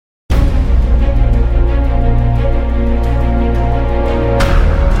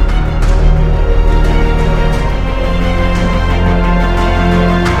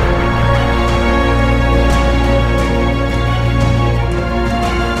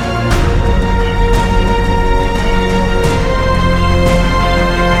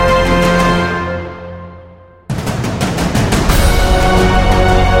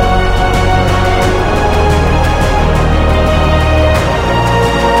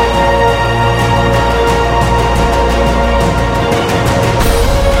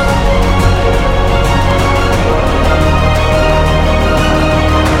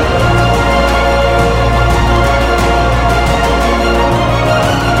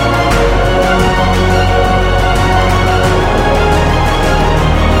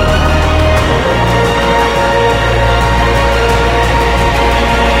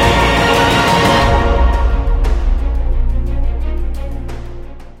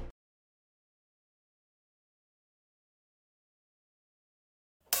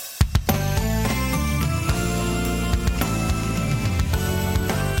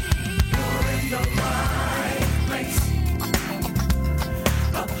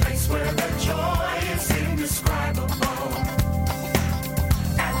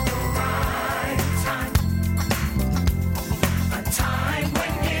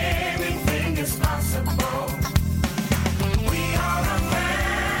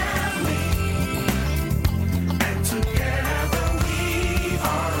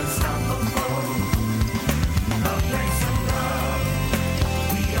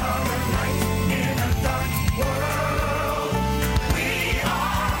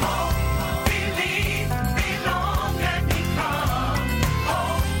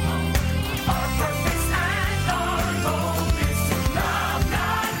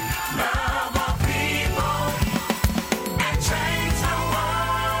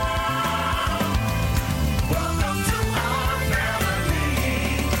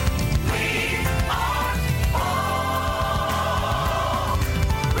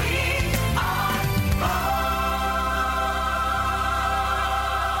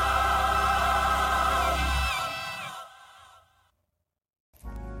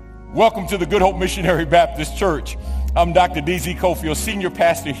Welcome to the Good Hope Missionary Baptist Church. I'm Dr. D.Z. Cofield, senior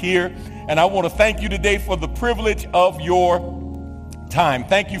pastor here, and I want to thank you today for the privilege of your time.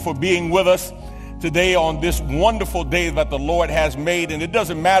 Thank you for being with us today on this wonderful day that the Lord has made, and it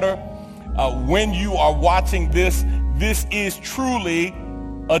doesn't matter when you are watching this. This is truly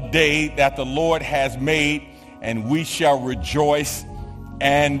a day that the Lord has made, and we shall rejoice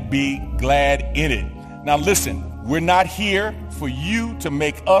and be glad in it. Now listen, we're not here for you to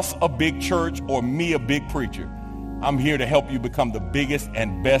make us a big church or me a big preacher. I'm here to help you become the biggest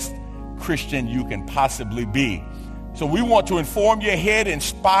and best Christian you can possibly be. So we want to inform your head,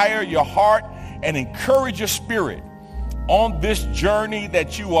 inspire your heart, and encourage your spirit on this journey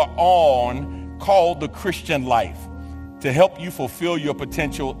that you are on called the Christian life, to help you fulfill your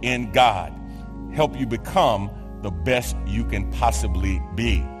potential in God, help you become the best you can possibly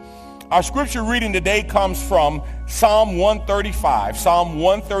be. Our scripture reading today comes from Psalm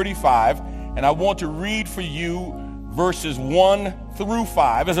 135, and I want to read for you verses 1 through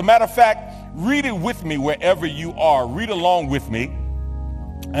 5. As a matter of fact, read it with me wherever you are. Read along with me,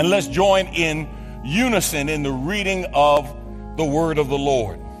 and let's join in unison in the reading of the word of the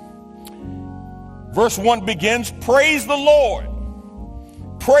Lord. Verse 1 begins, "Praise the Lord.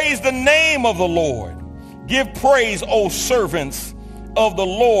 Praise the name of the Lord. Give praise, O servants of the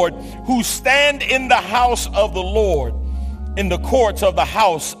Lord, who stand in the house of the Lord, in the courts of the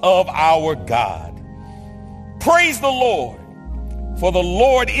house of our God. Praise the Lord, for the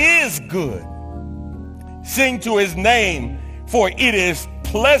Lord is good. Sing to his name, for it is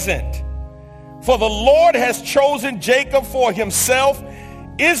pleasant. For the Lord has chosen Jacob for himself,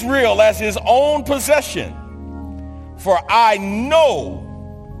 Israel as his own possession. For I know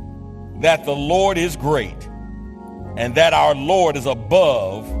that the Lord is great, and that our Lord is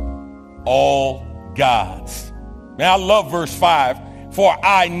above all gods." Man, I love verse 5. "For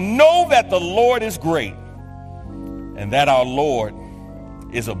I know that the Lord is great, and that our Lord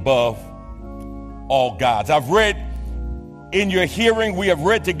is above all gods." I've read in your hearing, we have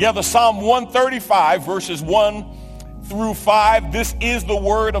read together Psalm 135, verses 1 through 5. This is the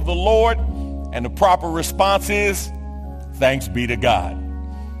word of the Lord, and the proper response is, thanks be to God.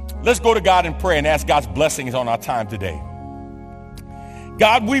 Let's go to God in prayer and ask God's blessings on our time today.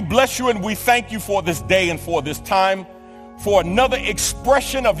 God, we bless you and we thank you for this day and for this time, for another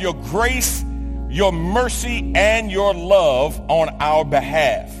expression of your grace, your mercy, and your love on our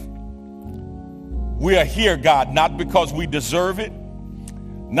behalf. We are here, God, not because we deserve it,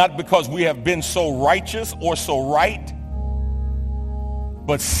 not because we have been so righteous or so right,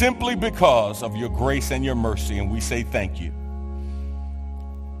 but simply because of your grace and your mercy, and we say thank you.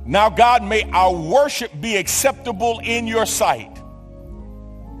 Now, God, may our worship be acceptable in your sight.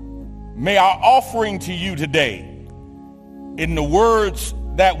 May our offering to you today, in the words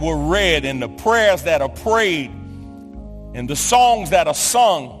that were read, in the prayers that are prayed, in the songs that are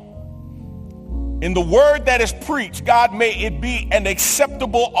sung, in the word that is preached, God, may it be an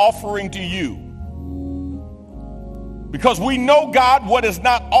acceptable offering to you. Because we know, God, what is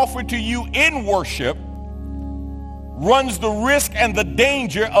not offered to you in worship runs the risk and the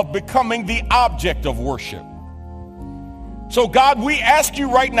danger of becoming the object of worship. So God, we ask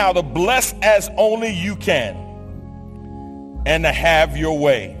you right now to bless as only you can and to have your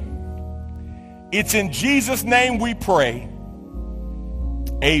way. It's in Jesus' name we pray.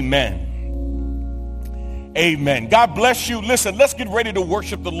 Amen. Amen. God bless you. Listen, let's get ready to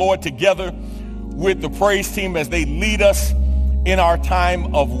worship the Lord together with the praise team as they lead us in our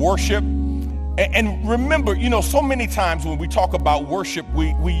time of worship. And remember, so many times when we talk about worship,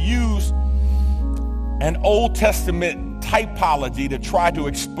 we use an Old Testament typology to try to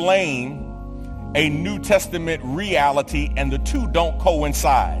explain a New Testament reality, and the two don't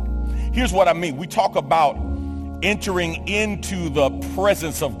coincide. Here's what I mean. We talk about entering into the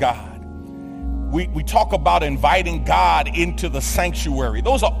presence of God. We talk about inviting God into the sanctuary.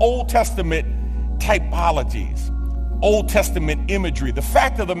 Those are Old Testament typologies, Old Testament imagery. The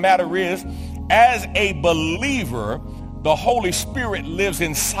fact of the matter is, as a believer, the Holy Spirit lives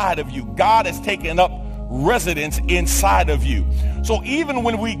inside of you. God has taken up residence inside of you. So even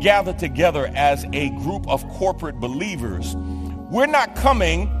when we gather together as a group of corporate believers, we're not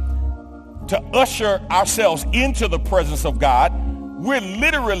coming to usher ourselves into the presence of God. We're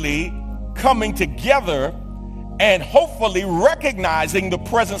literally coming together and hopefully recognizing the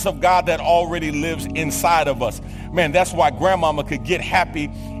presence of God that already lives inside of us. Man, that's why grandmama could get happy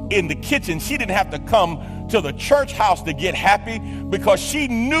in the kitchen. She didn't have to come to the church house to get happy, because she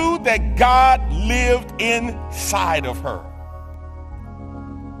knew that God lived inside of her.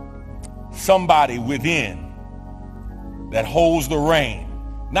 Somebody within that holds the rein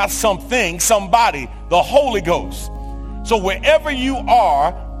not something, somebody, the Holy Ghost. So wherever you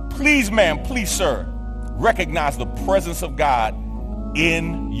are, please, ma'am, please, sir, recognize the presence of God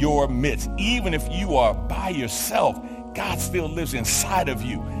in your midst. Even if you are by yourself, God still lives inside of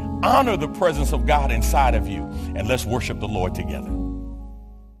you. Honor the presence of God inside of you, and let's worship the Lord together.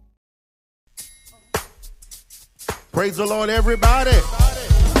 Praise the Lord, everybody.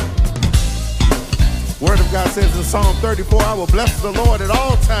 Word of God says in Psalm 34, I will bless the Lord at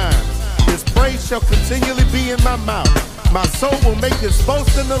all times. His praise shall continually be in my mouth. My soul will make its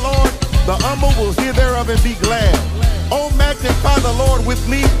boast in the Lord. The humble will hear thereof and be glad. Oh, magnify the Lord with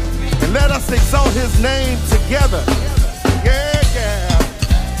me, and let us exalt his name together. Yeah, yeah.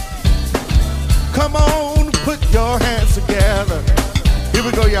 Come on, put your hands together. Here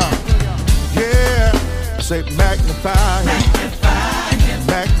we go, y'all. Yeah. Say magnify him.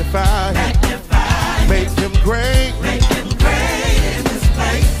 Magnify him. Make him great. Make him great in this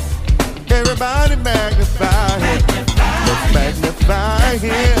place. Everybody magnify him. Let's magnify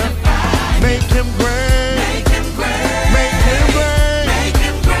him. Make him great. Make him great. Make him great. Make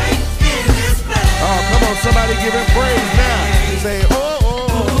him great in this place. Oh, come on, somebody give him praise now. Say,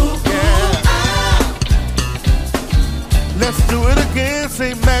 yeah. Let's do it again.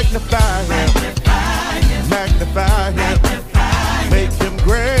 Say magnify him. Magnify him. Make him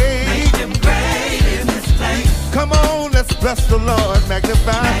great. Make him great in this place. Come on, let's bless the Lord.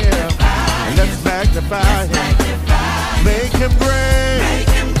 Magnify him. Let's magnify him. Make him great. Make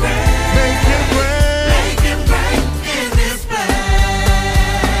him great. Make him great. Make him great in this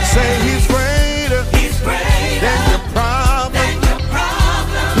place. Say he's greater. He's greater Than your problem. than your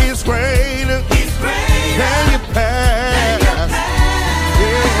problem. He's greater He's greater than your past. than your past.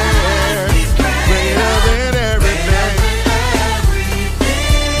 Yeah. He's Greater than everything.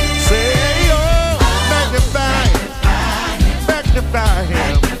 Say, oh, magnify him. Magnify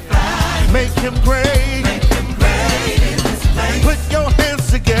him. Make him great. Make him great in this place. Put your hands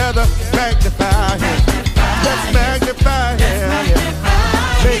together. Magnify him. Let's magnify him.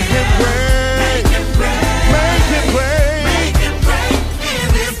 Make him great. Make him great. Make him great. Make him great in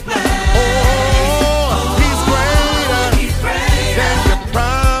this place. Oh, he's greater He's greater than your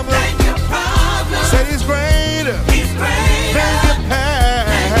problem. than your problem. Say he's greater He's greater than your past.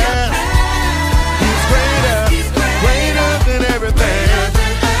 He's greater, greater than everything.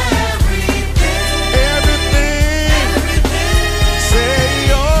 Everything. Say,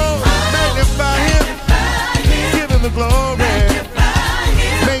 oh, magnify him. Give him the glory.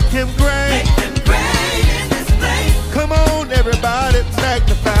 Make him great. Come on, everybody,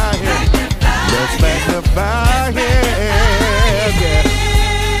 magnify him. Let's magnify him. Yeah.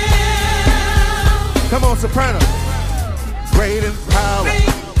 Come on, soprano. Great in power,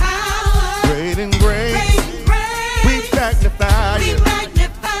 great in grace. We magnify you.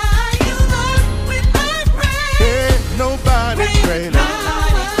 Yeah, nobody greater.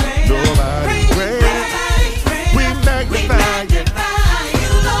 Nobody greater. We magnify you.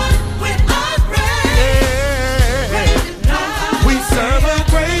 Yeah. We serve a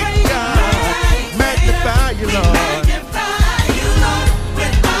great God. Magnify you, Lord.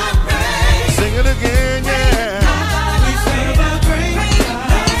 Sing it again, yeah.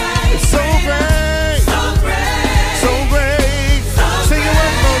 It's so great, so great. Sing it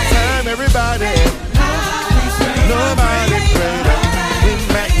one more time, everybody. Nobody greater. We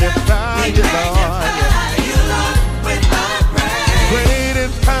magnify you, Lord. Great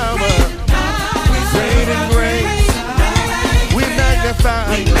in power, great in grace. We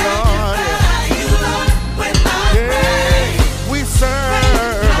magnify you, Lord. Yeah, we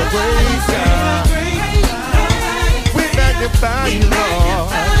serve a great God. We magnify you,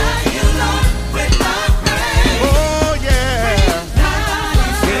 Lord. Oh, yeah.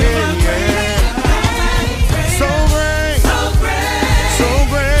 Yeah, yeah. So great, so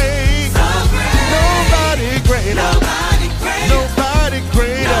great. Nobody greater. Nobody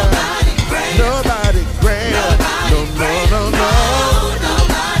greater. Nobody greater. No, no, no, no.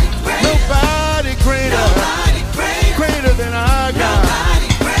 Nobody greater. Greater than our God.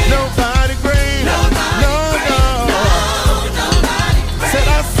 Nobody greater. No, no. Said I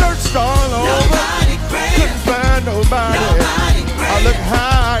searched all over. Couldn't find nobody. I looked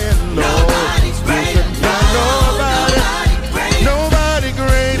high and low. Couldn't find nobody. Nobody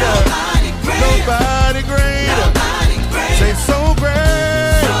greater. Nobody greater. Say so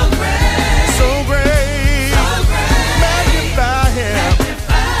great. So great. Magnify him.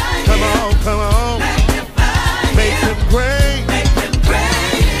 Come on, come on. Make him great.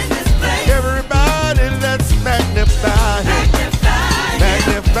 Everybody, let's magnify him.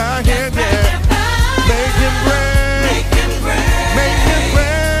 Magnify him, yeah. Make him great. Make him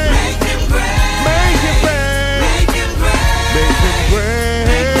great.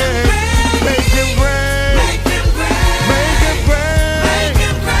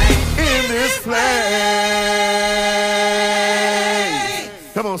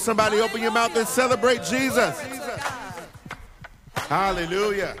 somebody open your mouth and celebrate Jesus.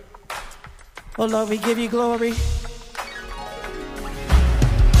 Hallelujah. Oh, Lord, we give you glory.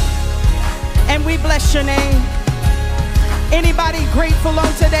 And we bless your name. Anybody grateful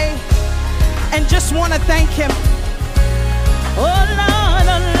on today and just want to thank him? Oh,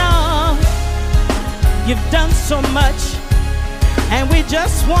 Lord, you've done so much, and we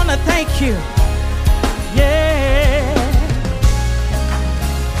just want to thank you. Yeah.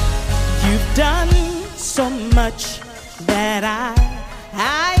 You've done so much that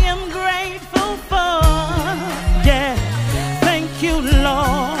I am grateful for. Yeah, thank you,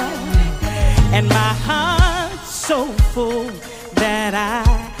 Lord. And my heart's so full that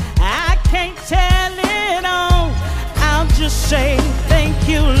I can't tell it all. I'll just say thank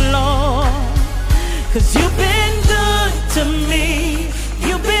you, Lord. 'Cause you've been good to me.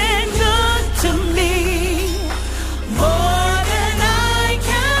 You've been good to me. More than I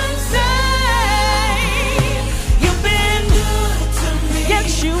can say. You've been good to me.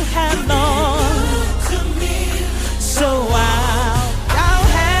 Yes, you have, Lord. To me. So I'll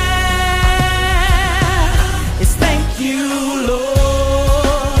have is thank you,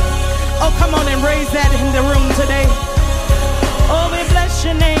 Lord. Oh, come on and raise that in the room today. Oh, we bless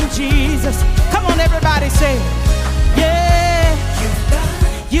your name, Jesus. Come on, everybody, say, yeah.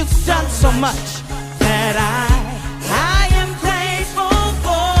 You've done so much that I am grateful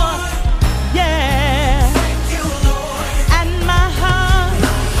for. Yeah. Thank you, Lord. And my heart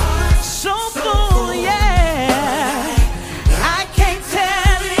so full, yeah. I can't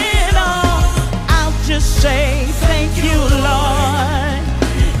tell it all. I'll just say thank you, Lord.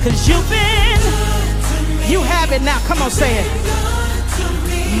 'Cause you've been, you have it now. Come on, say it.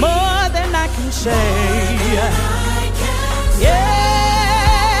 More than I can say.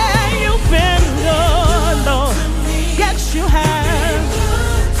 Yeah, you've been good, Lord. Yes, you have.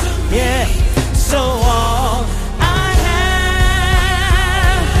 Yeah, so all I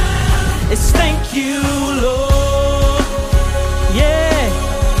have is thank you, Lord.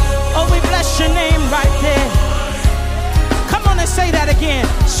 Yeah. Oh, we bless your name right there. Come on and say that again.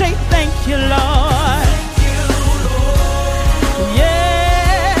 Say thank you, Lord.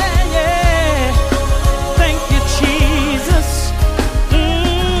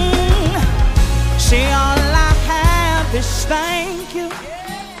 Thank you,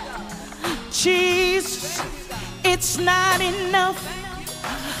 Jesus. It's not enough,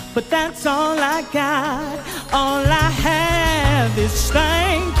 but that's all I got. All I have is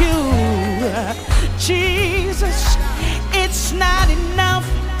thank you, Jesus. It's not enough,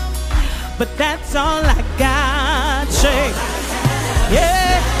 but that's all I got. Say,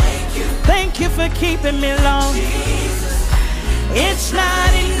 yeah. Thank you for keeping me long. It's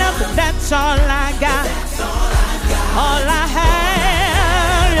not enough, but that's all I got. All I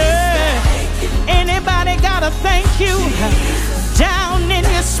have, yeah. Anybody gotta thank you down in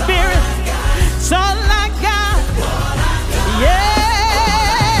your spirit. It's all I got.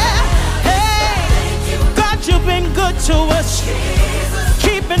 Yeah. Hey, God, you've been good to us,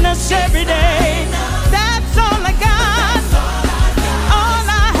 keeping us every day. That's all I got. All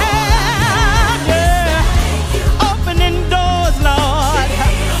I have, yeah. Opening doors, Lord.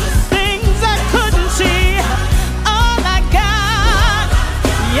 Things I couldn't see.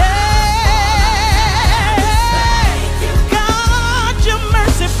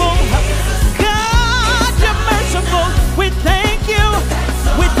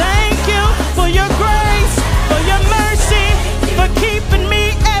 We thank you for your grace, for your mercy, for keeping me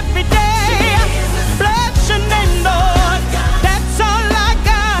every day. Bless your name, Lord. That's all I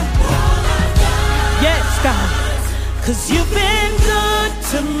got. Yes, God. 'Cause you've been good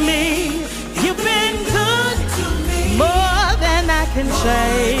to me. You've been good to me. More than I can say.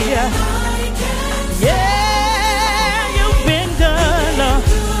 Yeah, you've been good, Lord.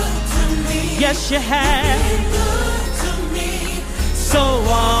 Yes, you have. So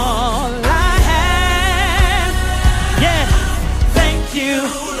all I have, yeah, thank you.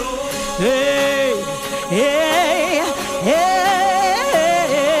 Hey, hey, hey,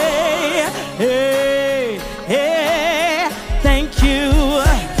 hey, hey, thank you.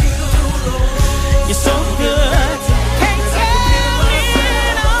 You're so good. Can't tell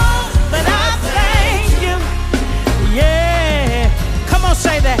it all, but I thank you. Yeah, come on,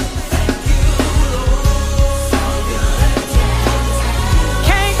 say that.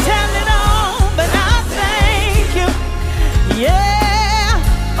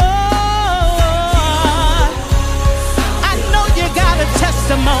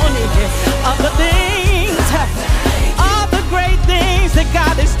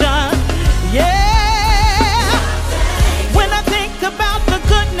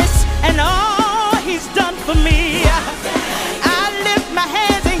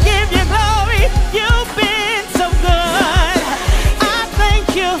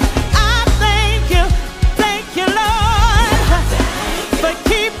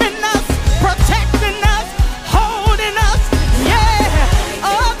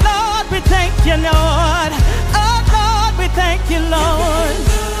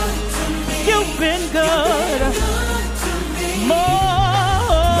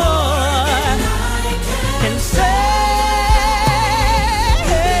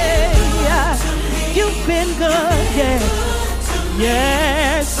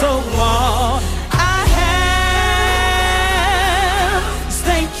 Yes, so all I have is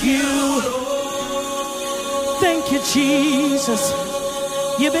thank you. Thank you, Jesus.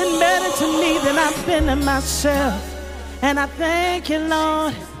 You've been better to me than I've been to myself. And I thank you,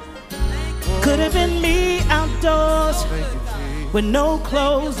 Lord. Could have been me outdoors with no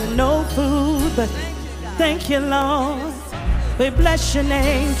clothes and no food, but thank you, Lord. We bless your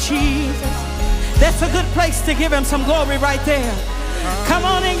name, Jesus. That's a good place to give him some glory right there. Come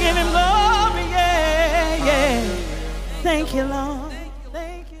on and give him glory, yeah, yeah. Thank you, Lord.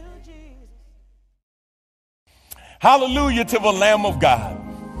 Thank you, Jesus. Hallelujah to the Lamb of God.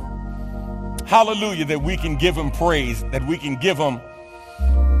 Hallelujah that we can give him praise, that we can give him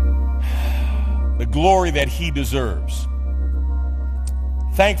the glory that he deserves.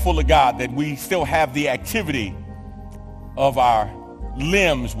 Thankful to God that we still have the activity of our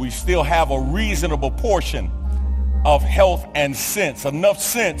limbs. We still have a reasonable portion of health and sense, enough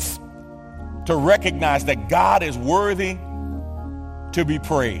sense to recognize that God is worthy to be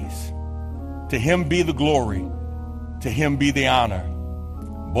praised. To him be the glory, to him be the honor,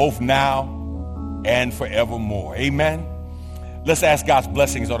 both now and forevermore. Amen. Let's ask God's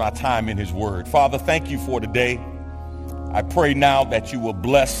blessings on our time in his word. Father, thank you for today. I pray now that you will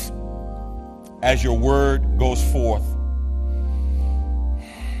bless as your word goes forth.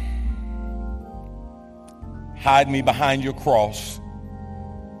 Hide me behind your cross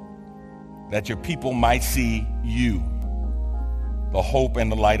that your people might see you, the hope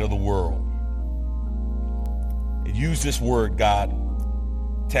and the light of the world. And use this word, God,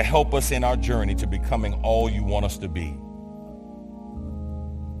 to help us in our journey to becoming all you want us to be.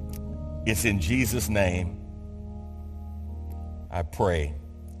 It's in Jesus' name I pray.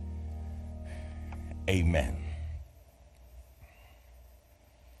 Amen.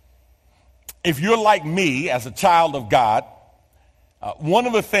 If you're like me as a child of God, one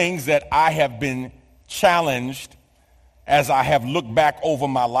of the things that I have been challenged as I have looked back over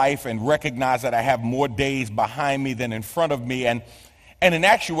my life and recognized that I have more days behind me than in front of me. And in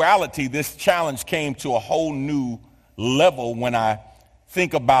actuality, this challenge came to a whole new level when I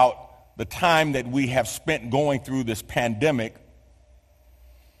think about the time that we have spent going through this pandemic.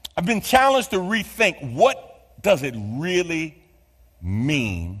 I've been challenged to rethink, what does it really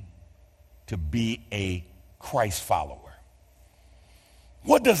mean to be a Christ follower?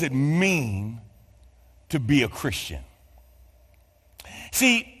 What does it mean to be a Christian?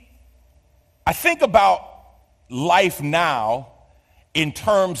 See, I think about life now in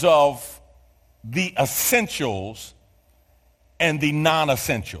terms of the essentials and the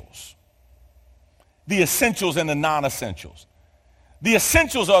non-essentials. The essentials and the non-essentials. The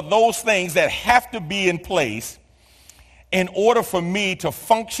essentials are those things that have to be in place in order for me to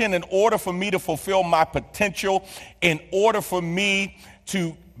function, in order for me to fulfill my potential, in order for me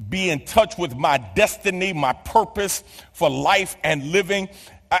to be in touch with my destiny, my purpose for life and living.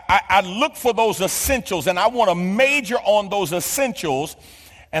 I look for those essentials, and I want to major on those essentials,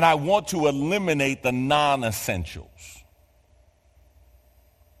 and I want to eliminate the non-essentials.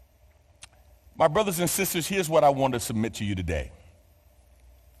 My brothers and sisters, here's what I want to submit to you today.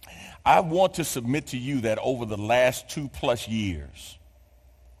 I want to submit to you that over the last 2+ years,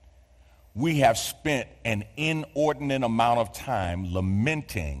 we have spent an inordinate amount of time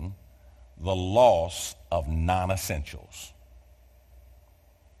lamenting the loss of non-essentials.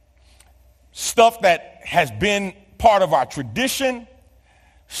 Stuff that has been part of our tradition,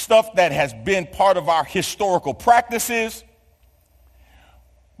 stuff that has been part of our historical practices.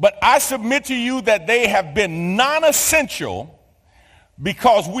 But I submit to you that they have been non-essential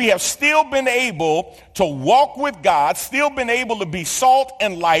because we have still been able to walk with God, still been able to be salt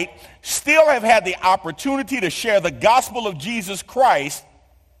and light, still have had the opportunity to share the gospel of Jesus Christ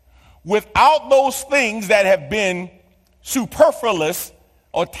without those things that have been superfluous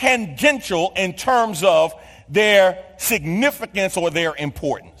or tangential in terms of their significance or their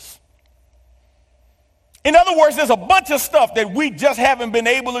importance. In other words, there's a bunch of stuff that we just haven't been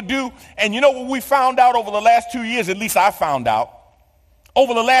able to do. And you know what we found out over the last 2 years, at least I found out,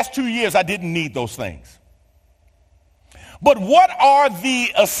 over the last 2 years, I didn't need those things. But what are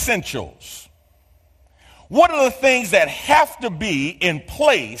the essentials? What are the things that have to be in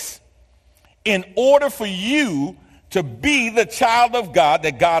place in order for you to be the child of God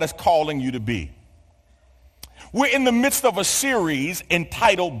that God is calling you to be? We're in the midst of a series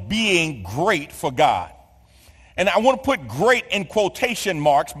entitled Being Great for God. And I want to put great in quotation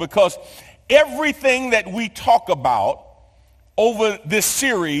marks because everything that we talk about over this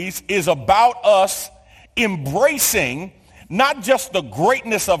series is about us embracing not just the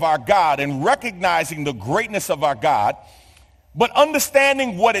greatness of our God and recognizing the greatness of our God, but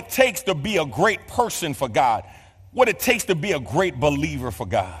understanding what it takes to be a great person for God, what it takes to be a great believer for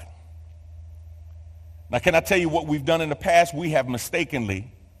God. Now, can I tell you what we've done in the past? We have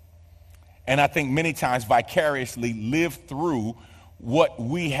mistakenly, and I think many times vicariously, lived through what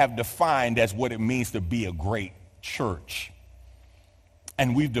we have defined as what it means to be a great church.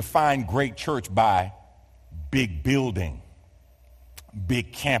 And we've defined great church by big building,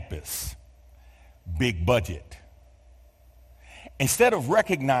 big campus, big budget. Instead of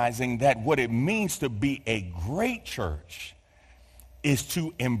recognizing that what it means to be a great church is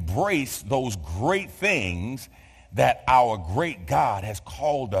to embrace those great things that our great God has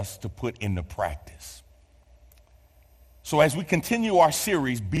called us to put into practice. So as we continue our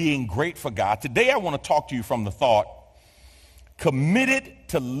series, Being Great for God, today I want to talk to you from the thought, committed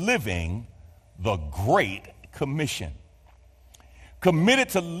to living the Great Commission. Committed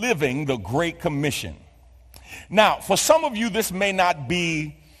to living the Great Commission. Now, for some of you, this may not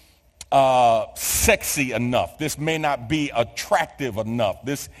be sexy enough. This may not be attractive enough.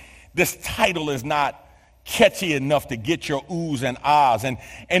 This title is not catchy enough to get your oohs and ahs.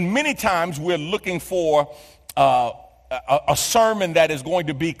 And many times we're looking for a sermon that is going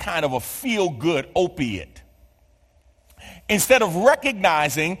to be kind of a feel-good opiate, instead of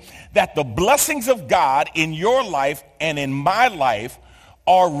recognizing that the blessings of God in your life and in my life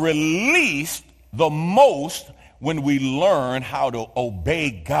are released the most when we learn how to obey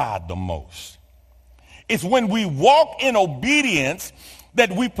God the most. It's when we walk in obedience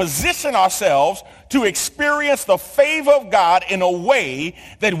that we position ourselves to experience the favor of God in a way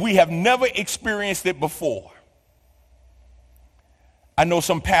that we have never experienced it before. I know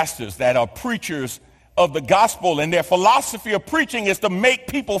some pastors that are preachers of the gospel, and their philosophy of preaching is to make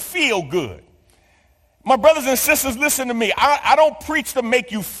people feel good. My brothers and sisters, listen to me. I don't preach to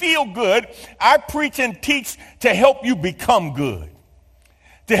make you feel good. I preach and teach to help you become good,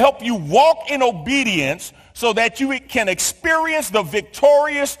 to help you walk in obedience so that you can experience the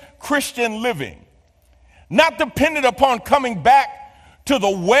victorious Christian living, not dependent upon coming back to the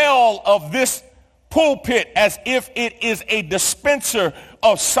well of this pulpit as if it is a dispenser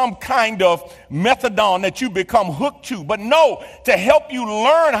of some kind of methadone that you become hooked to. But no, to help you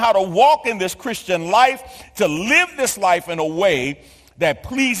learn how to walk in this Christian life, to live this life in a way that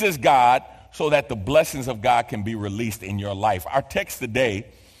pleases God so that the blessings of God can be released in your life. Our text today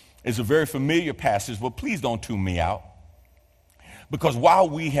is a very familiar passage, but please don't tune me out. Because while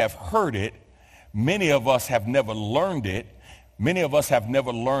we have heard it, many of us have never learned it. Many of us have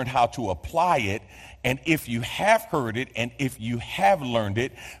never learned how to apply it. And if you have heard it and if you have learned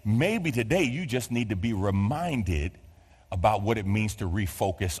it, maybe today you just need to be reminded about what it means to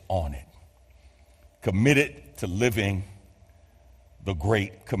refocus on it. Committed to living the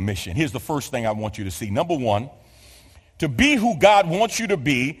Great Commission. Here's the first thing I want you to see. Number one, to be who God wants you to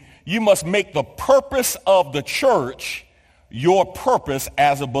be, you must make the purpose of the church your purpose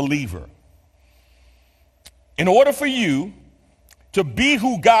as a believer. In order for you to be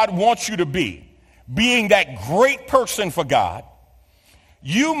who God wants you to be, being that great person for God,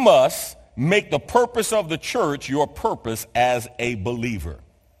 you must make the purpose of the church your purpose as a believer.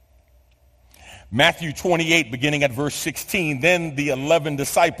 Matthew 28, beginning at verse 16, then the 11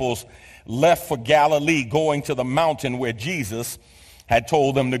 disciples left for Galilee, going to the mountain where Jesus had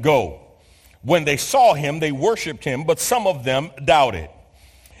told them to go. When they saw him, they worshiped him, but some of them doubted.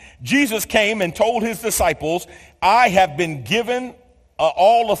 Jesus came and told his disciples, I have been given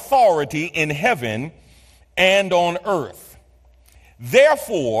all authority in heaven and on earth.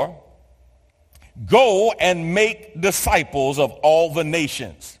 Therefore, go and make disciples of all the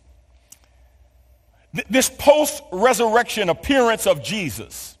nations. This post-resurrection appearance of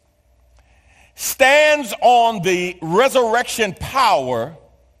Jesus stands on the resurrection power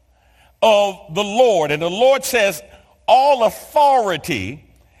of the Lord. And the Lord says, all authority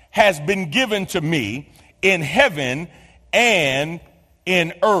has been given to me in heaven and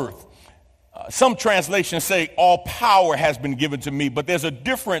in earth. Some translations say all power has been given to me, but there's a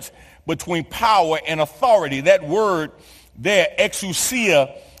difference between power and authority. That word there,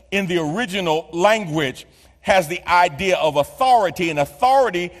 exousia, in the original language has the idea of authority, and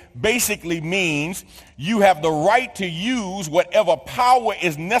authority basically means you have the right to use whatever power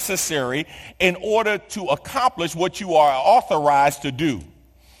is necessary in order to accomplish what you are authorized to do.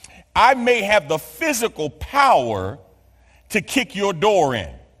 I may have the physical power to kick your door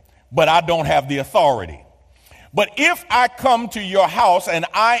in, but I don't have the authority. But if I come to your house and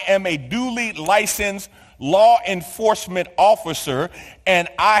I am a duly licensed law enforcement officer and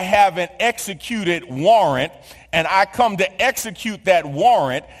I have an executed warrant and I come to execute that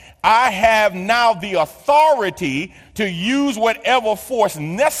warrant, I have now the authority to use whatever force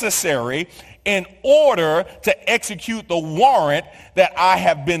necessary in order to execute the warrant that I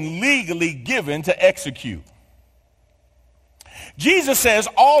have been legally given to execute. Jesus says,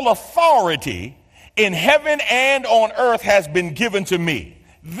 all authority in heaven and on earth has been given to me.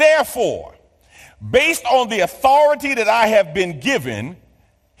 Therefore, based on the authority that I have been given,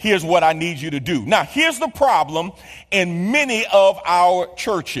 here's what I need you to do. Now, here's the problem in many of our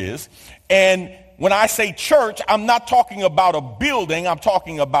churches. And when I say church, I'm not talking about a building. I'm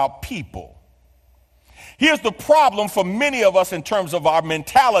talking about people. Here's the problem for many of us in terms of our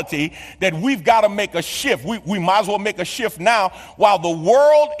mentality, that we've got to make a shift. We might as well make a shift now while the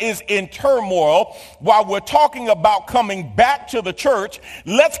world is in turmoil, while we're talking about coming back to the church.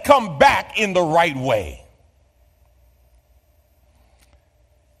 Let's come back in the right way.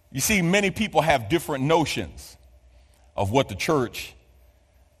 You see, many people have different notions of what the church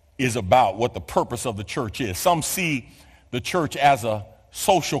is about, what the purpose of the church is. Some see the church as a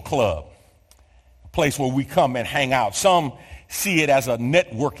social club, place where we come and hang out. Some see it as a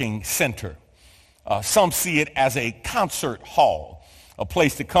networking center. Some see it as a concert hall, a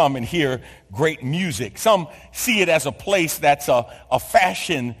place to come and hear great music. Some see it as a place that's a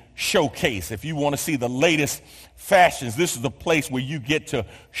fashion showcase. If you want to see the latest fashions, this is the place where you get to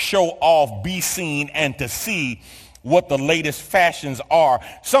show off, be seen, and to see what the latest fashions are.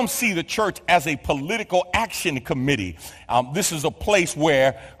 Some see the church as a political action committee. This is a place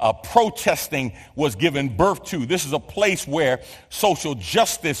where protesting was given birth to. This is a place where social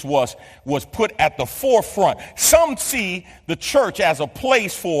justice was put at the forefront. Some see the church as a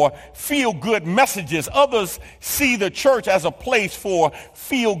place for feel-good messages. Others see the church as a place for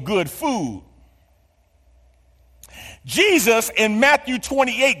feel-good food. Jesus in Matthew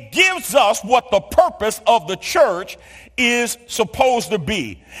 28 gives us what the purpose of the church is supposed to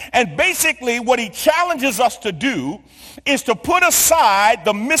be. And basically what he challenges us to do is to put aside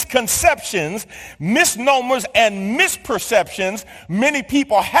the misconceptions, misnomers, and misperceptions many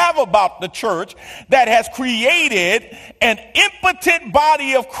people have about the church that has created an impotent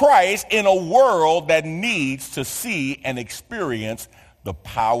body of Christ in a world that needs to see and experience the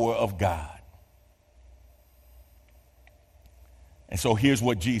power of God. And so here's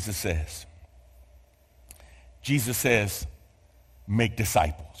what Jesus says. Jesus says, make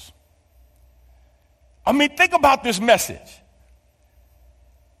disciples. I mean, think about this message.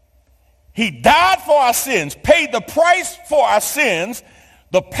 He died for our sins, paid the price for our sins.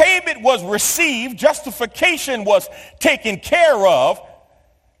 The payment was received. Justification was taken care of.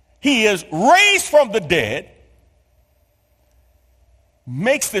 He is raised from the dead.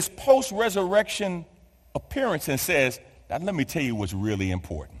 Makes this post-resurrection appearance and says, now, let me tell you what's really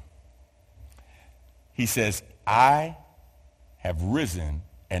important. He says, I have risen,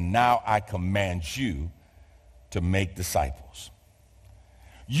 and now I command you to make disciples.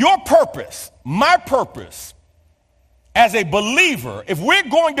 Your purpose, my purpose, as a believer, if we're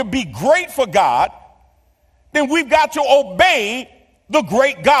going to be great for God, then we've got to obey the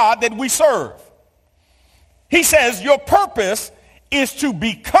great God that we serve. He says, your purpose is to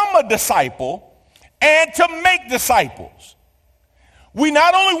become a disciple and to make disciples. We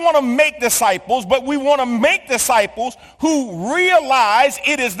not only want to make disciples, but we want to make disciples who realize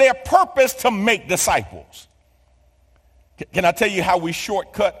it is their purpose to make disciples. Can I tell you how we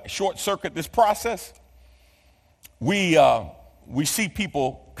short circuit this process? We see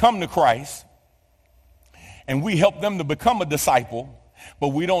people come to Christ, and we help them to become a disciple, but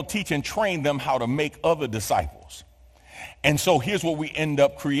we don't teach and train them how to make other disciples. And so here's what we end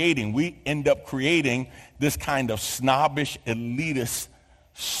up creating. We end up creating this kind of snobbish, elitist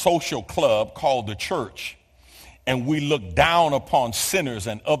social club called the church. And we look down upon sinners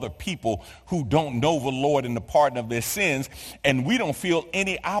and other people who don't know the Lord and the pardon of their sins. And we don't feel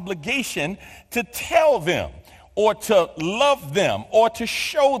any obligation to tell them or to love them or to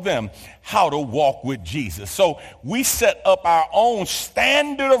show them how to walk with Jesus. So we set up our own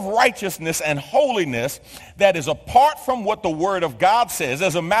standard of righteousness and holiness that is apart from what the Word of God says.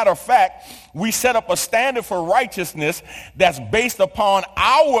 As a matter of fact, we set up a standard for righteousness that's based upon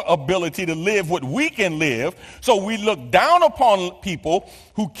our ability to live what we can live. So we look down upon people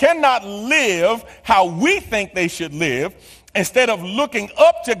who cannot live how we think they should live, instead of looking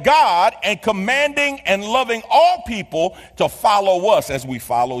up to God and commanding and loving all people to follow us as we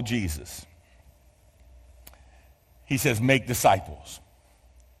follow Jesus. He says, make disciples.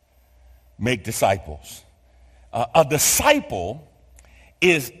 Make disciples. A disciple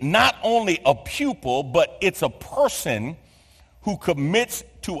is not only a pupil, but it's a person who commits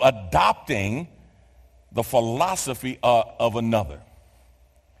to adopting the philosophy of another.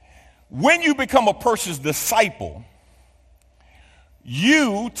 when you become a person's disciple,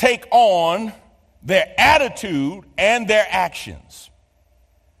 you take on their attitude and their actions.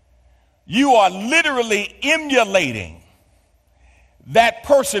 You are literally emulating that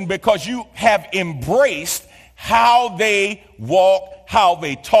person because you have embraced how they walk, how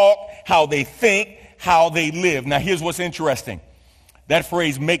they talk, how they think, how they live. Now, here's what's interesting. That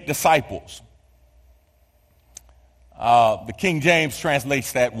phrase, make disciples. The King James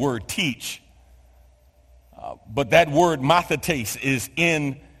translates that word teach. But that word mathetes is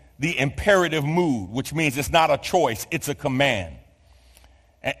in the imperative mood, which means it's not a choice, it's a command.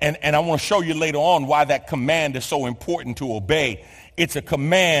 And I want to show you later on why that command is so important to obey. It's a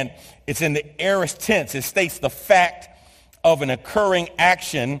command. It's in the aorist tense. It states the fact of an occurring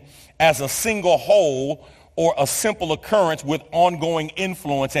action as a single whole or a simple occurrence with ongoing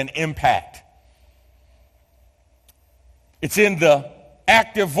influence and impact. It's in the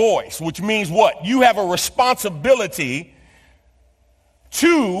active voice, which means what? You have a responsibility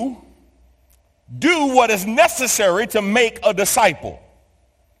to do what is necessary to make a disciple.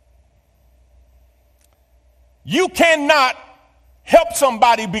 You cannot help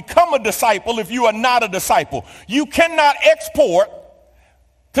somebody become a disciple if you are not a disciple. You cannot export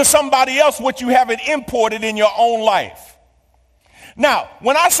to somebody else what you haven't imported in your own life. Now,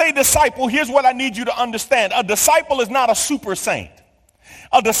 when I say disciple, here's what I need you to understand. A disciple is not a super saint.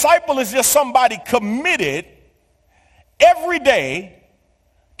 A disciple is just somebody committed every day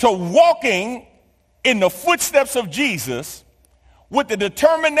to walking in the footsteps of Jesus with the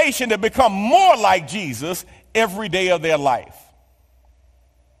determination to become more like Jesus every day of their life.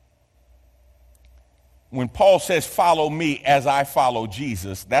 When Paul says, follow me as I follow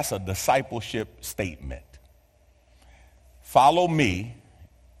Jesus, that's a discipleship statement. Follow me,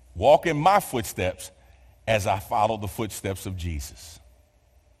 walk in my footsteps as I follow the footsteps of Jesus.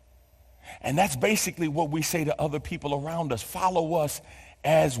 And that's basically what we say to other people around us. Follow us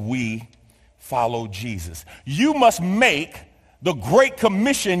as we follow Jesus. You must make the Great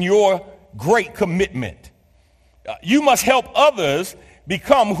Commission your great commitment. You must help others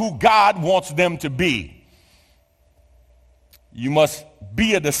become who God wants them to be. You must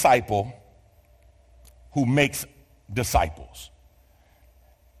be a disciple who makes disciples.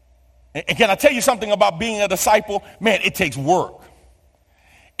 And can I tell you something about being a disciple? Man, it takes work.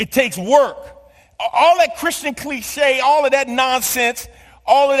 It takes work. All that Christian cliche, all of that nonsense,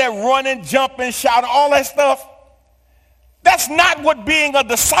 all of that running, jumping, shouting, all that stuff, that's not what being a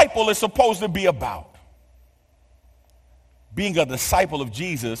disciple is supposed to be about. Being a disciple of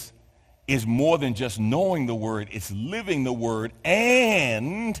Jesus is more than just knowing the word. It's living the word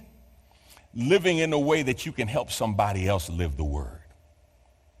and living in a way that you can help somebody else live the word.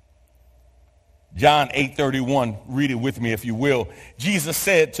 John 8:31, read it with me if you will. Jesus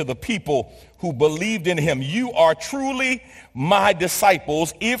said to the people who believed in him, you are truly my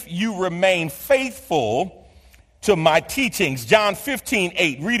disciples if you remain faithful to my teachings. John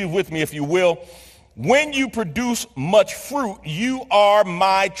 15:8, read it with me if you will. When you produce much fruit, you are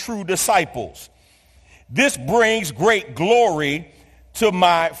my true disciples. This brings great glory to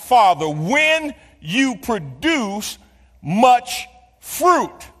my Father. When you produce much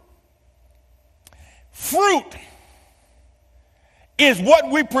fruit. Fruit is what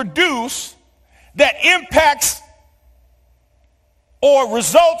we produce that impacts or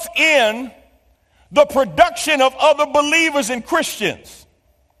results in the production of other believers and Christians.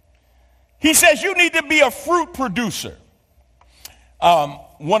 He says you need to be a fruit producer.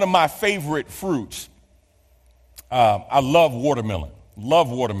 One of my favorite fruits, I love watermelon. Love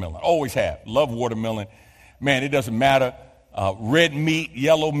watermelon. Always have. Love watermelon. Man, it doesn't matter. Red meat,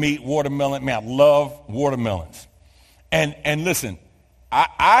 yellow meat, watermelon. Man, I love watermelons. And listen,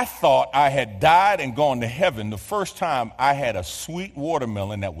 I thought I had died and gone to heaven the first time I had a sweet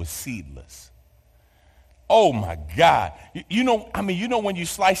watermelon that was seedless. Oh my God. You know when you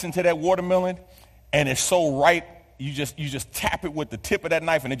slice into that watermelon and it's so ripe, you just tap it with the tip of that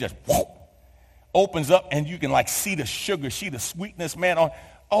knife and it just whoop, opens up and you can like see the sugar, see the sweetness, man.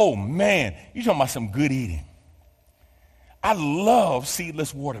 Oh man, you're talking about some good eating. I love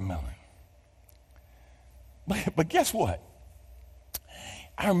seedless watermelon. But guess what?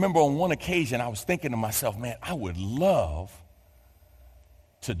 I remember on one occasion I was thinking to myself, man, I would love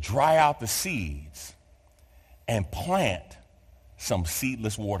to dry out the seeds and plant some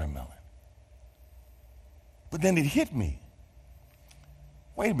seedless watermelon. But then it hit me.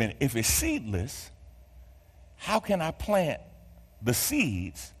 Wait a minute, if it's seedless, how can I plant the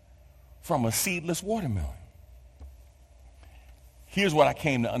seeds from a seedless watermelon? Here's what I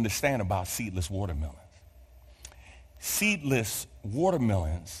came to understand about seedless watermelons. Seedless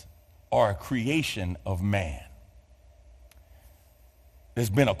watermelons are a creation of man. There's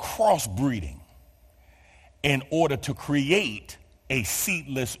been a crossbreeding in order to create a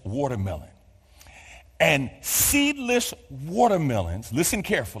seedless watermelon. And seedless watermelons, listen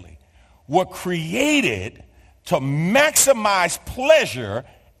carefully, were created to maximize pleasure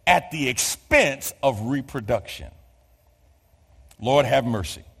at the expense of reproduction. Lord have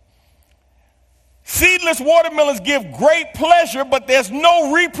mercy. Seedless watermelons give great pleasure, but there's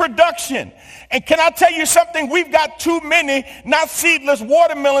no reproduction. And can I tell you something? We've got too many, not seedless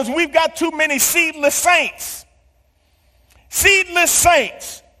watermelons, we've got too many seedless saints. Seedless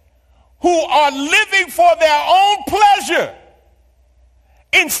saints who are living for their own pleasure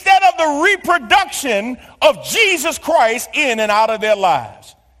instead of the reproduction of Jesus Christ in and out of their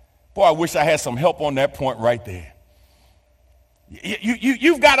lives. Boy, I wish I had some help on that point right there.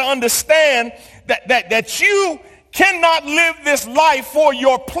 You've got to understand that you cannot live this life for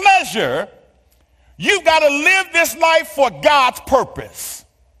your pleasure. You've got to live this life for God's purpose.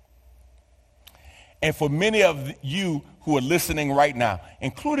 And for many of you who are listening right now,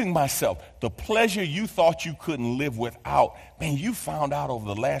 including myself, the pleasure you thought you couldn't live without, man, you found out over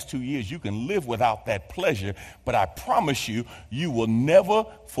the last 2 years you can live without that pleasure, but I promise you, you will never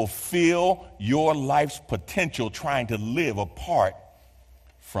fulfill your life's potential trying to live apart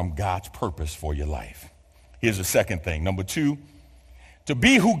from God's purpose for your life. Here's the second thing. Number 2, to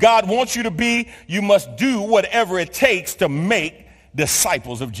be who God wants you to be, you must do whatever it takes to make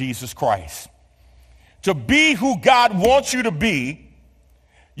disciples of Jesus Christ. To be who God wants you to be,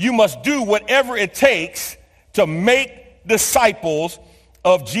 you must do whatever it takes to make disciples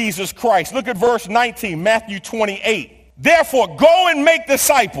of Jesus Christ. Look at verse 19, Matthew 28. Therefore, go and make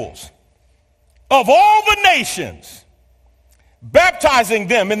disciples of all the nations, baptizing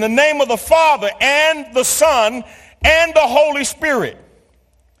them in the name of the Father and the Son and the Holy Spirit.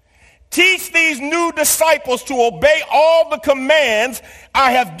 Teach these new disciples to obey all the commands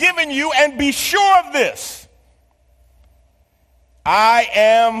I have given you, and be sure of this: I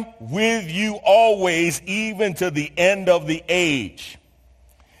am with you always, even to the end of the age.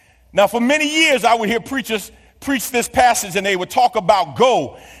 Now, for many years, I would hear preachers preach this passage and they would talk about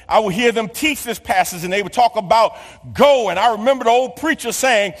go. I would hear them teach this passage and they would talk about go. And I remember the old preacher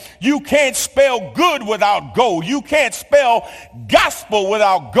saying, you can't spell good without go. You can't spell gospel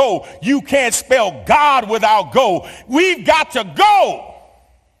without go. You can't spell God without go. We've got to go.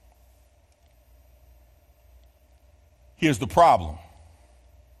 Here's the problem.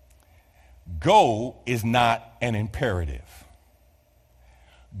 Go is not an imperative.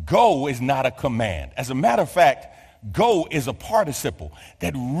 Go is not a command. As a matter of fact, go is a participle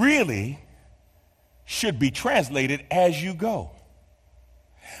that really should be translated as you go.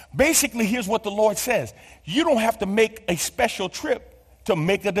 Basically, here's what the Lord says. You don't have to make a special trip to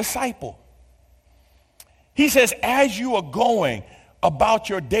make a disciple. He says, as you are going about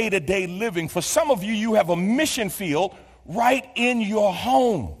your day-to-day living, for some of you, you have a mission field right in your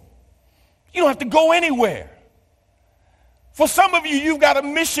home. You don't have to go anywhere. For some of you, you've got a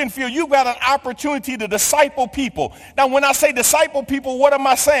mission field. You've got an opportunity to disciple people. Now, when I say disciple people, what am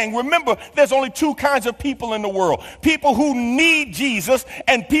I saying? Remember, there's only two kinds of people in the world. People who need Jesus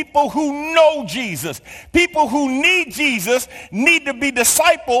and people who know Jesus. People who need Jesus need to be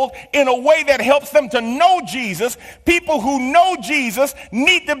discipled in a way that helps them to know Jesus. People who know Jesus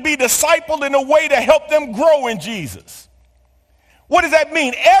need to be discipled in a way to help them grow in Jesus. What does that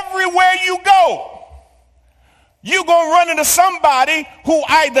mean? Everywhere you go, you're going to run into somebody who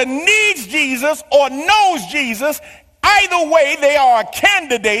either needs Jesus or knows Jesus. Either way, they are a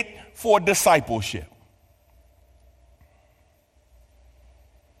candidate for discipleship.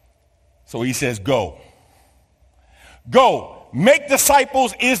 So he says, go. Go. Make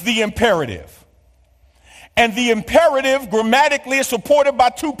disciples is the imperative. And the imperative grammatically is supported by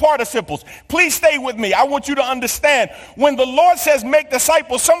two participles. Please stay with me. I want you to understand, when the Lord says make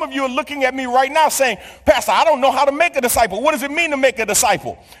disciples, some of you are looking at me right now saying, Pastor, I don't know how to make a disciple. What does it mean to make a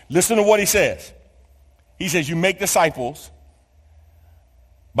disciple? Listen to what he says. He says you make disciples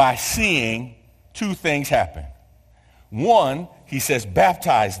by seeing two things happen. One, he says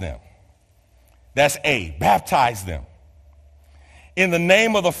baptize them. That's A, baptize them. In the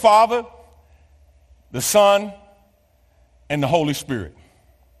name of the Father, the Son, and the Holy Spirit.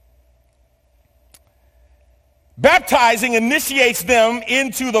 Baptizing initiates them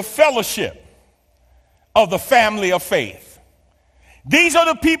into the fellowship of the family of faith. These are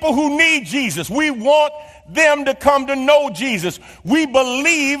the people who need Jesus. We want them to come to know Jesus. We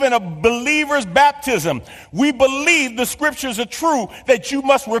believe in a believer's baptism. We believe the scriptures are true, that you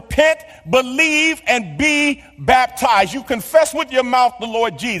must repent, believe, and be baptized. You confess with your mouth the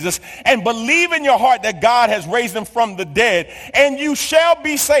Lord Jesus and believe in your heart that God has raised him from the dead, and you shall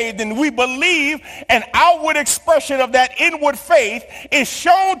be saved. And we believe an outward expression of that inward faith is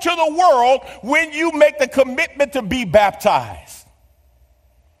shown to the world when you make the commitment to be baptized.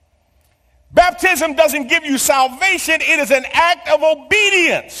 Baptism doesn't give you salvation. It is an act of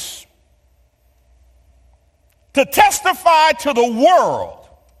obedience to testify to the world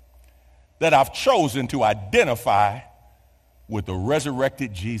that I've chosen to identify with the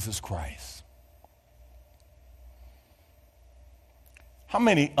resurrected Jesus Christ. How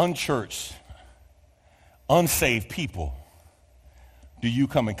many unchurched, unsaved people do you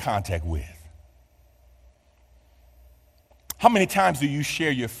come in contact with? How many times do you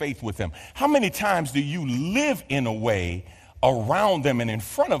share your faith with them? How many times do you live in a way around them and in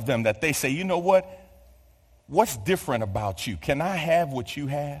front of them that they say, you know what? What's different about you? Can I have what you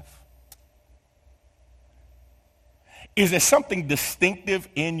have? Is there something distinctive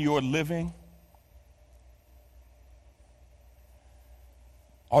in your living?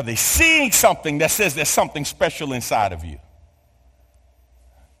 Are they seeing something that says there's something special inside of you?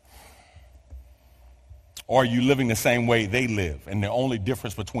 Or are you living the same way they live, and the only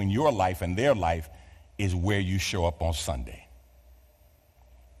difference between your life and their life is where you show up on Sunday?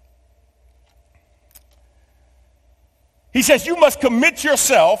 He says you must commit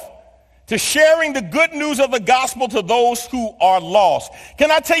yourself to sharing the good news of the gospel to those who are lost.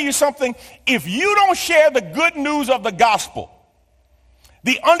 Can I tell you something? If you don't share the good news of the gospel,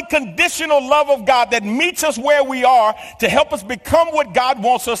 the unconditional love of God that meets us where we are to help us become what God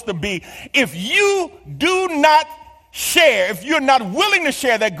wants us to be, if you do not share, if you're not willing to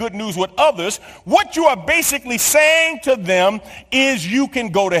share that good news with others, what you are basically saying to them is you can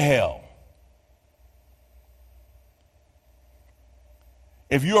go to hell.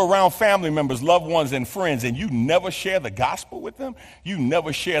 If you're around family members, loved ones, and friends, and you never share the gospel with them, you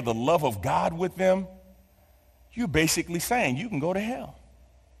never share the love of God with them, you're basically saying you can go to hell.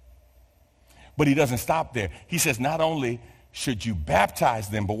 But he doesn't stop there. He says not only should you baptize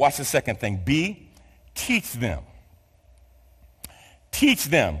them, but watch the second thing. Teach them. Teach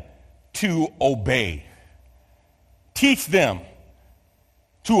them to obey. Teach them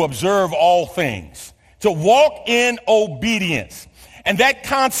to observe all things, to walk in obedience. And that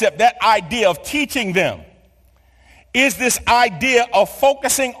concept, that idea of teaching them is this idea of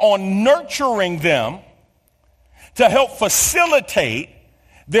focusing on nurturing them to help facilitate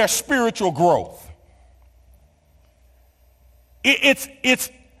their spiritual growth. It's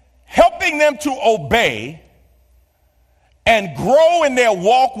helping them to obey and grow in their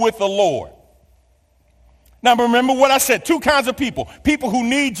walk with the Lord. Now remember what I said, two kinds of people. People who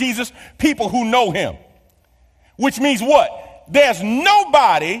need Jesus, people who know him. Which means what? There's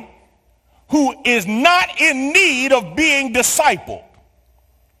nobody who is not in need of being discipled.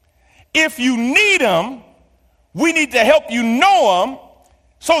 If you need him, we need to help you know him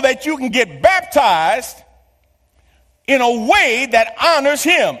so that you can get baptized in a way that honors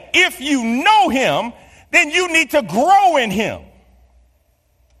him. If you know him, then you need to grow in him.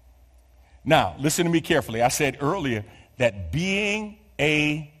 Now, listen to me carefully. I said earlier that being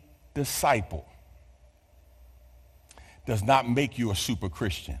a disciple does not make you a super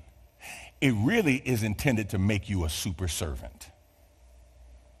Christian. It really is intended to make you a super servant.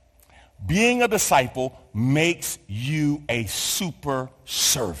 Being a disciple makes you a super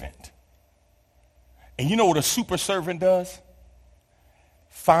servant. And you know what a super servant does?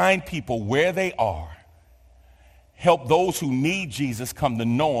 Find people where they are. Help those who need Jesus come to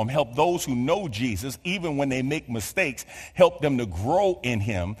know him. Help those who know Jesus, even when they make mistakes, help them to grow in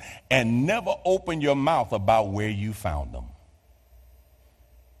him, and never open your mouth about where you found them.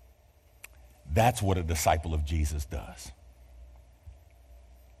 That's what a disciple of Jesus does.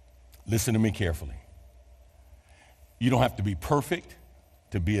 Listen to me carefully. You don't have to be perfect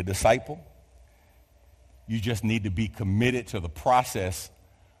to be a disciple. You just need to be committed to the process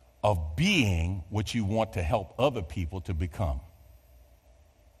of being what you want to help other people to become.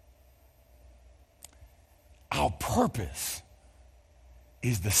 Our purpose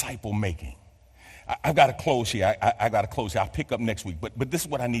is disciple making. I've got to close here. I got to close here. I'll pick up next week. But this is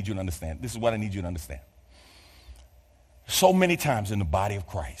what I need you to understand. This is what I need you to understand. So many times in the body of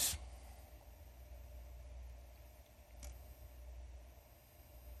Christ,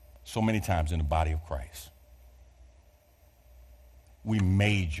 we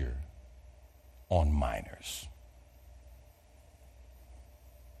major on minors.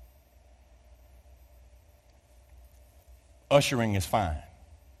 ushering is fine.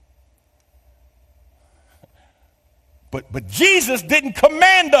 But Jesus didn't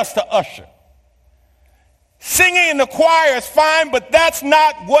command us to usher. Singing in the choir is fine, but that's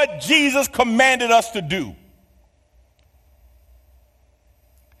not what Jesus commanded us to do.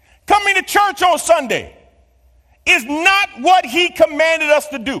 Coming to church on Sunday is not what he commanded us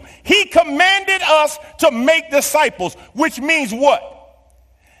to do. He commanded us to make disciples, which means what?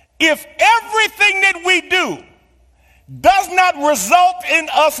 If everything that we do does not result in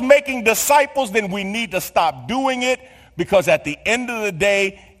us making disciples, then we need to stop doing it, because at the end of the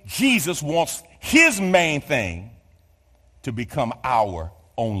day, Jesus wants his main thing to become our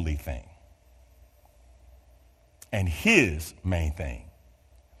only thing. And his main thing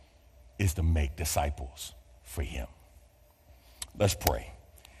is to make disciples for him. Let's pray.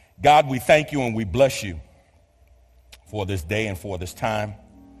 God, we thank you and we bless you for this day and for this time.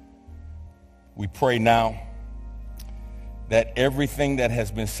 We pray now that everything that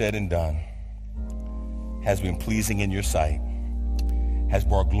has been said and done has been pleasing in your sight, has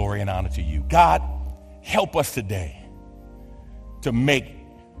brought glory and honor to you. God, help us today to make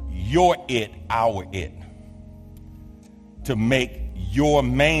your it our it, to make your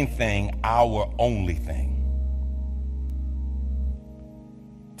main thing our only thing,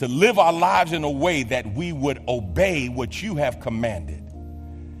 to live our lives in a way that we would obey what you have commanded.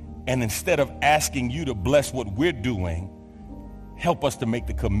 And instead of asking you to bless what we're doing, help us to make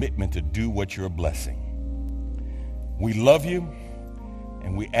the commitment to do what you're blessing. We love you,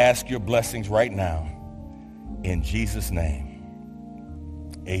 and we ask your blessings right now. In Jesus' name,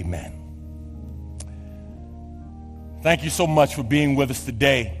 amen. Thank you so much for being with us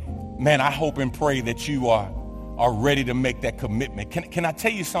today. Man, I hope and pray that you are ready to make that commitment. Can I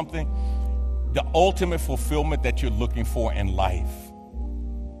tell you something? The ultimate fulfillment that you're looking for in life,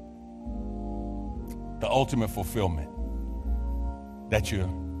 the ultimate fulfillment that you're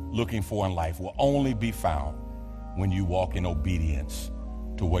looking for in life will only be found when you walk in obedience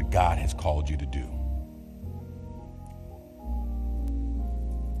to what God has called you to do.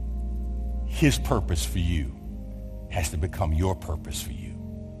 His purpose for you has to become your purpose for you.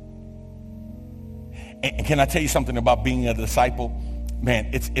 And can I tell you something about being a disciple? Man,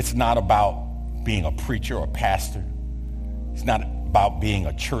 it's not about being a preacher or pastor. It's not about being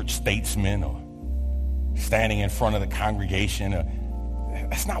a church statesman or standing in front of the congregation.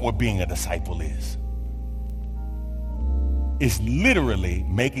 That's not what being a disciple is. It's literally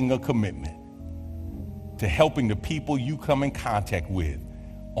making a commitment to helping the people you come in contact with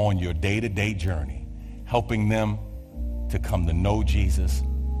on your day-to-day journey, helping them to come to know Jesus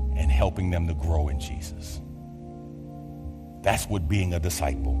and helping them to grow in Jesus. That's what being a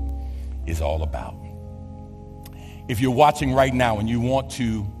disciple is all about. If you're watching right now and you want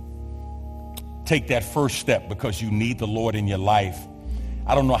to take that first step because you need the Lord in your life,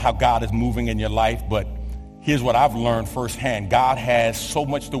 I don't know how God is moving in your life, but here's what I've learned firsthand. God has so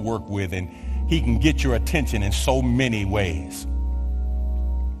much to work with, and he can get your attention in so many ways.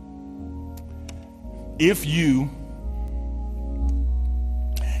 If you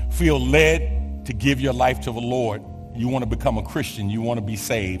feel led to give your life to the Lord, you want to become a Christian, you want to be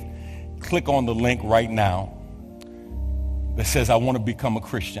saved, click on the link right now that says, I want to become a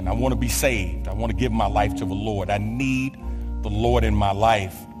Christian. I want to be saved. I want to give my life to the Lord. I need the Lord in my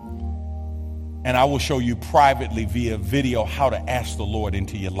life. And I will show you privately via video how to ask the Lord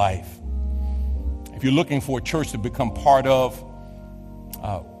into your life. If you're looking for a church to become part of,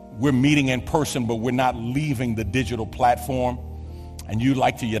 we're meeting in person, but we're not leaving the digital platform. And you'd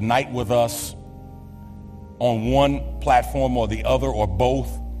like to unite with us on one platform or the other or both,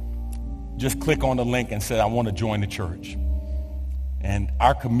 just click on the link and say, I want to join the church. And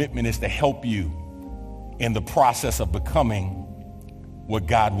our commitment is to help you in the process of becoming what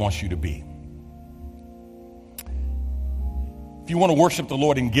God wants you to be. If you want to worship the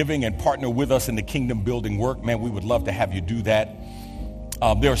Lord in giving and partner with us in the kingdom building work, man, we would love to have you do that.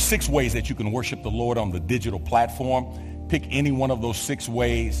 There are 6 ways that you can worship the Lord on the digital platform. Pick any one of those 6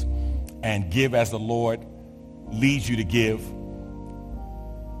 ways and give as the Lord leads you to give.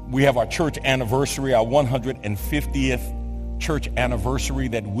 We have our church anniversary, our 150th church anniversary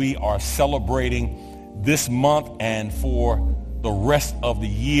that we are celebrating this month and for the rest of the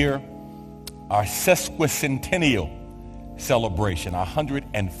year. Our sesquicentennial celebration, our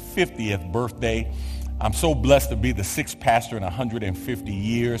 150th birthday. I'm so blessed to be the 6th pastor in 150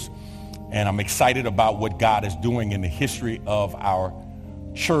 years, and I'm excited about what God is doing in the history of our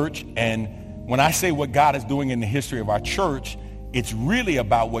church. And when I say what God is doing in the history of our church, it's really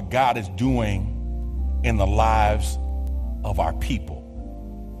about what God is doing in the lives of our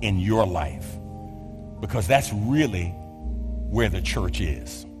people, in your life, because that's really where the church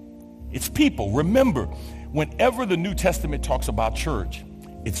is. It's people. Remember, whenever the New Testament talks about church,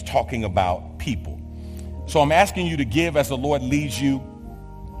 it's talking about people. So I'm asking you to give as the Lord leads you.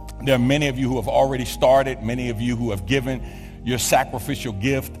 There are many of you who have already started, many of you who have given your sacrificial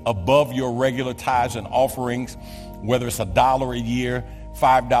gift above your regular tithes and offerings, whether it's $1 a year,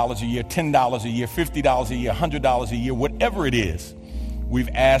 $5 a year, $10 a year, $50 a year, $100 a year, whatever it is. We've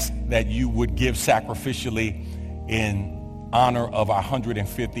asked that you would give sacrificially in honor of our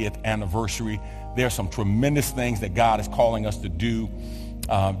 150th anniversary. There are some tremendous things that God is calling us to do.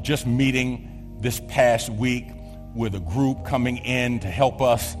 Just meeting this past week with a group coming in to help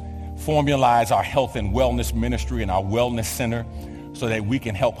us formalize our health and wellness ministry and our wellness center so that we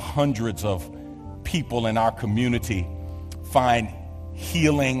can help hundreds of people in our community find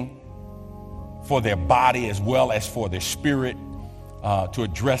healing for their body as well as for their spirit, to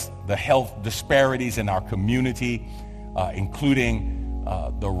address the health disparities in our community, including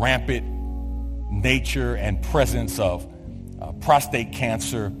the rampant nature and presence of prostate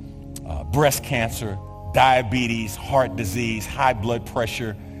cancer, breast cancer, diabetes, heart disease, high blood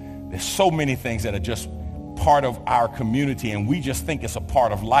pressure. There's so many things that are just part of our community, and we just think it's a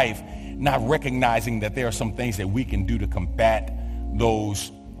part of life, not recognizing that there are some things that we can do to combat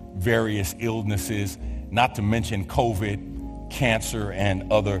those various illnesses, not to mention COVID, cancer,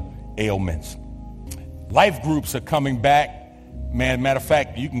 and other ailments. Life groups are coming back. Matter of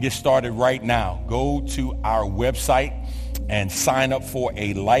fact, you can get started right now. Go to our website and sign up for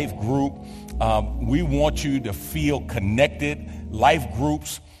a life group. We want you to feel connected. Life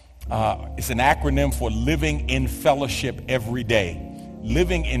groups, it's an acronym for Living in Fellowship Every Day.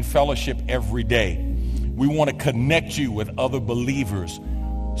 Living in Fellowship Every Day. We want to connect you with other believers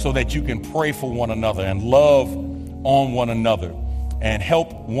so that you can pray for one another and love on one another and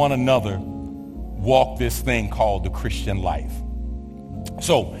help one another walk this thing called the Christian life.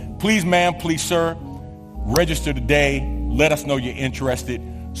 So please, ma'am, please, sir, register today. Let us know you're interested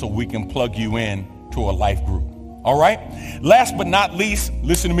so we can plug you in to a life group. All right? Last but not least,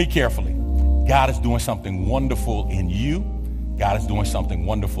 listen to me carefully. God is doing something wonderful in you. God is doing something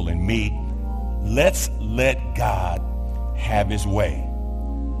wonderful in me. Let's let God have his way.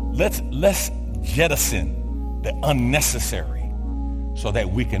 Let's jettison the unnecessary so that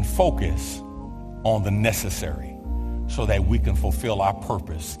we can focus on the necessary, so that we can fulfill our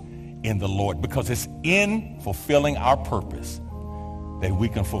purpose in the Lord. Because it's in fulfilling our purpose that we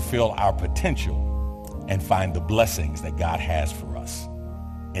can fulfill our potential and find the blessings that God has for us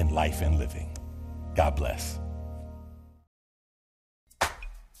in life and living. God bless.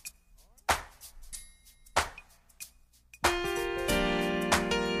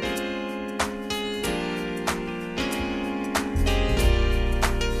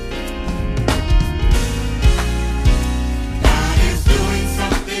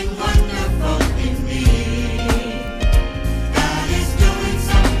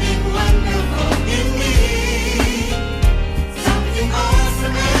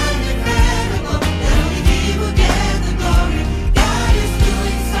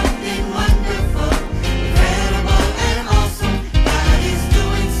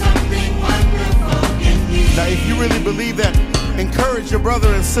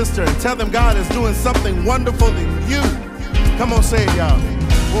 Sister, and tell them God is doing something wonderful in you. Come on, say it, y'all.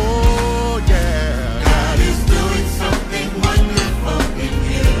 Oh, yeah. God is doing something wonderful in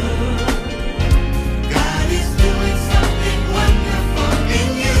you. God is doing something wonderful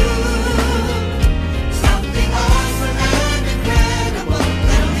in you. Something awesome and incredible.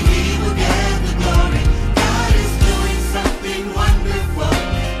 Only He will get the glory. God is doing something wonderful,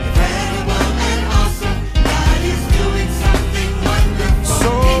 incredible and awesome. God is doing something wonderful.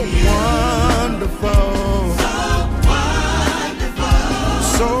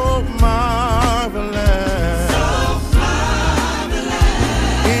 So marvelous,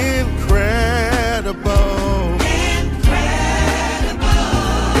 incredible.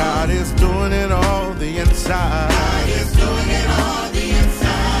 God is doing it on the inside,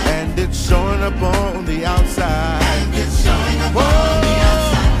 and it's showing up on